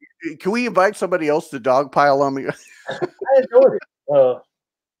 Can we invite somebody else to dog pile on me? I enjoyed it.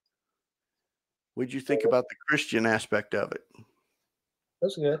 What'd you think about the Christian aspect of it?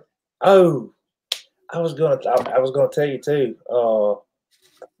 That's good. Oh, I was gonna tell you too.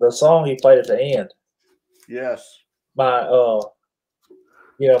 The song he played at the end. Yes. My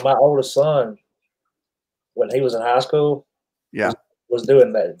my oldest son, when he was in high school, Yeah, was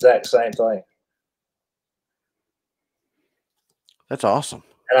doing that exact same thing. that's awesome.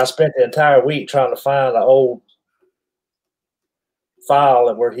 And I spent the entire week trying to find the old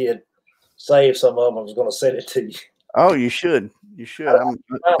file where he had saved some of them. I was going to send it to you. Oh, you should. You should.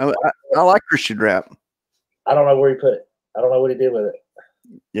 I like Christian rap. I don't know where he put it. I don't know what he did with it.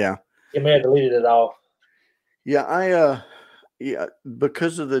 Yeah. He may have deleted it all. Yeah, yeah,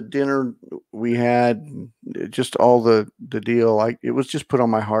 because of the dinner we had, just all the deal, it was just put on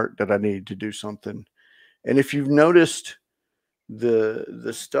my heart that I needed to do something. And if you've noticed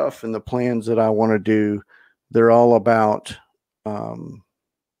the stuff and the plans that I want to do, they're all about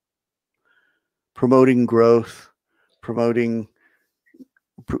promoting growth, promoting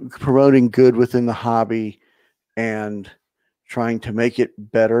good within the hobby, and trying to make it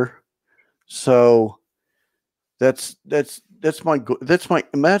better. So that's my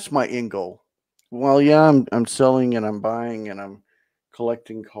end goal. Well, yeah, I'm selling and I'm buying and I'm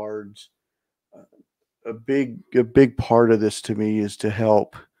collecting cards. A big part of this to me is to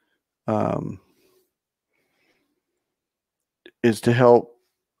help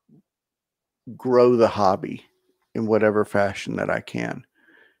grow the hobby in whatever fashion that I can.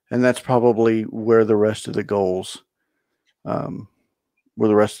 And that's probably where the rest of the goals were.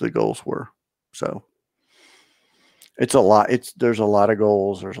 So it's a lot. There's a lot of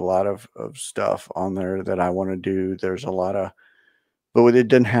goals. There's a lot of stuff on there that I want to do. There's a lot of, but it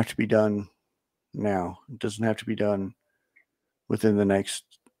doesn't have to be done now. It doesn't have to be done within the next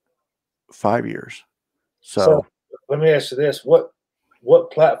 5 years. So let me ask you this: what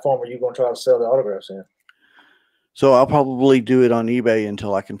platform are you going to try to sell the autographs in? So I'll probably do it on eBay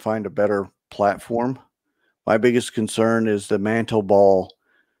until I can find a better platform. My biggest concern is the mantle ball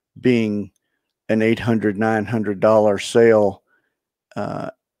being an $800, $900 sale,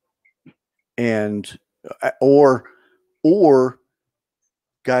 and or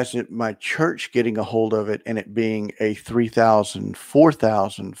guys at my church getting a hold of it and it being a $3,000,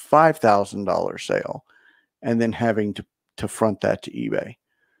 $4,000, $5,000 sale, and then having to front that to eBay.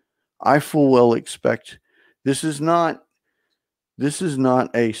 I full well expect this is not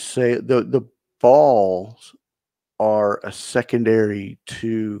a sale. The balls are a secondary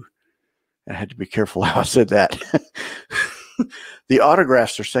to. I had to be careful how I said that. The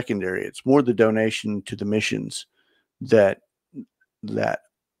autographs are secondary. It's more the donation to the missions that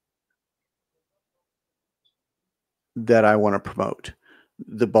I want to promote.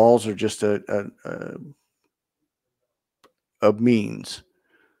 The balls are just a means.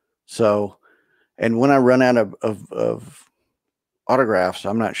 So, and when I run out of autographs,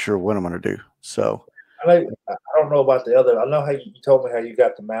 I'm not sure what I'm going to do. So I don't know about the other. I know how you told me how you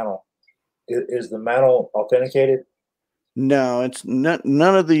got the mantle. Is the mantle authenticated? No, it's not.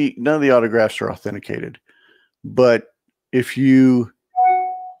 None of the autographs are authenticated. But if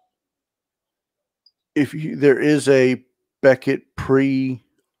there is a Beckett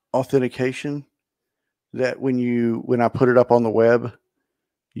pre-authentication that when I put it up on the web,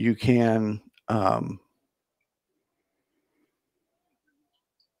 you can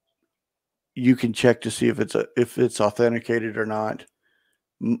check to see if it's authenticated or not.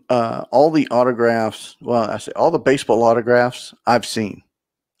 All the autographs, well, I say all the baseball autographs I've seen.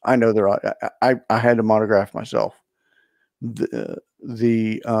 I know I had them autographed myself. The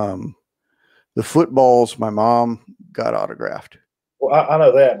footballs my mom got autographed. Well, I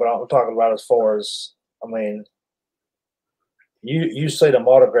know that, but I'm talking about as far as, I mean, you see them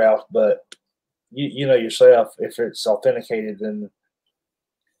autographed, but you know yourself, if it's authenticated, then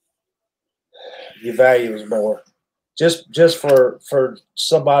your value is more. Just for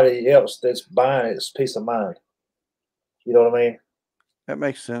somebody else that's buying it, it's peace of mind. You know what I mean? That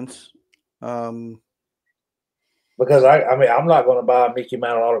makes sense. Because I mean, I'm not going to buy a Mickey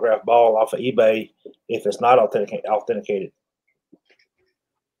Mantle autograph ball off of eBay if it's not authenticated.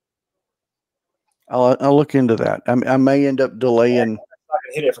 I'll look into that. I may end up delaying. I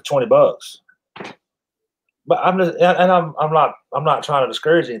can hit it for $20, but I'm just, and I'm not trying to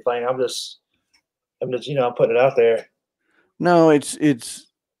discourage anything. I'm just, I'm putting it out there. No, it's.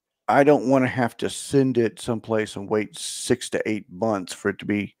 I don't want to have to send it someplace and wait 6 to 8 months for it to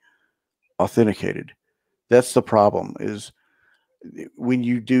be authenticated. That's the problem. Is when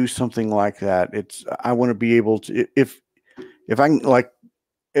you do something like that, I want to be able to, if I can, like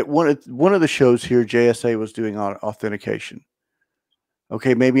at one of the shows here, JSA was doing authentication.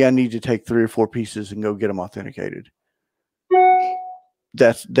 Okay, maybe I need to take 3 or 4 pieces and go get them authenticated.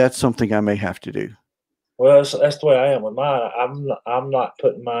 That's something I may have to do. Well, that's the way I am with mine. I'm not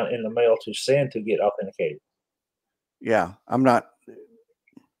putting mine in the mail to send to get authenticated. Yeah, I'm not.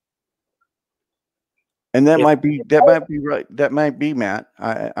 And that might be right. That might be Matt.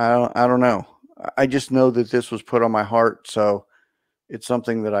 I don't know. I just know that this was put on my heart, so it's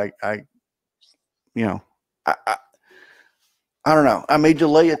something that I you know, I don't know. I may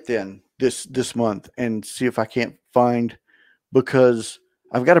delay it then this month and see if I can't find, because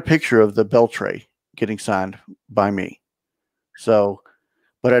I've got a picture of the bell tray getting signed by me. So,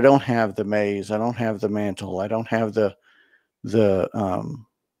 but I don't have the maze. I don't have the mantle. I don't have the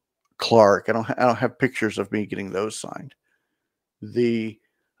Clark. I don't have pictures of me getting those signed.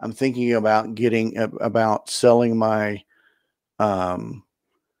 I'm thinking about selling my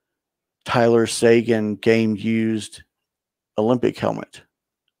Tyler Sagan game used Olympic helmet.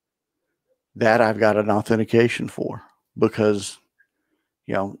 That I've got an authentication for, because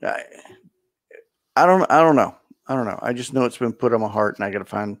I don't know. I don't know. I just know it's been put on my heart, and I got to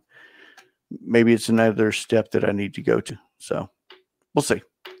find, maybe it's another step that I need to go to. So we'll see.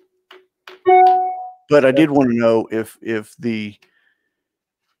 But I did want to know if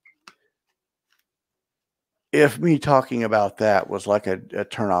me talking about that was like a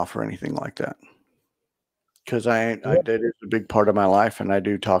turnoff or anything like that, because that is a big part of my life, and I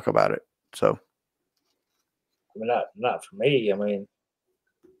do talk about it. So, I mean, not for me. I mean,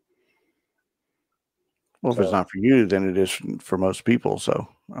 well, if it's not for you, then it is for most people. So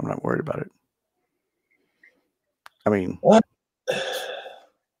I'm not worried about it. I mean, what?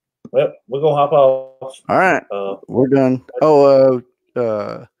 Well, we're gonna hop off. All right, we're done. Oh,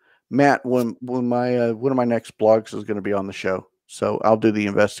 Matt, when my one of my next blogs is going to be on the show, so I'll do the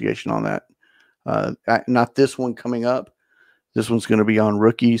investigation on that. Not this one coming up. This one's going to be on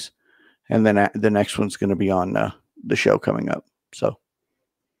rookies, and then the next one's going to be on the show coming up. So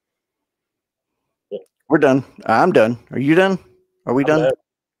we're done. I'm done. Are you done? Are we done?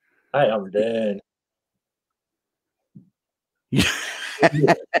 I am done.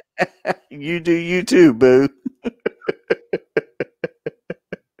 You do you too, boo.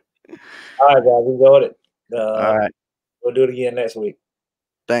 All right, guys, we got it. All right. We'll do it again next week.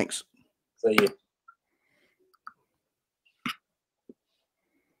 Thanks. See you.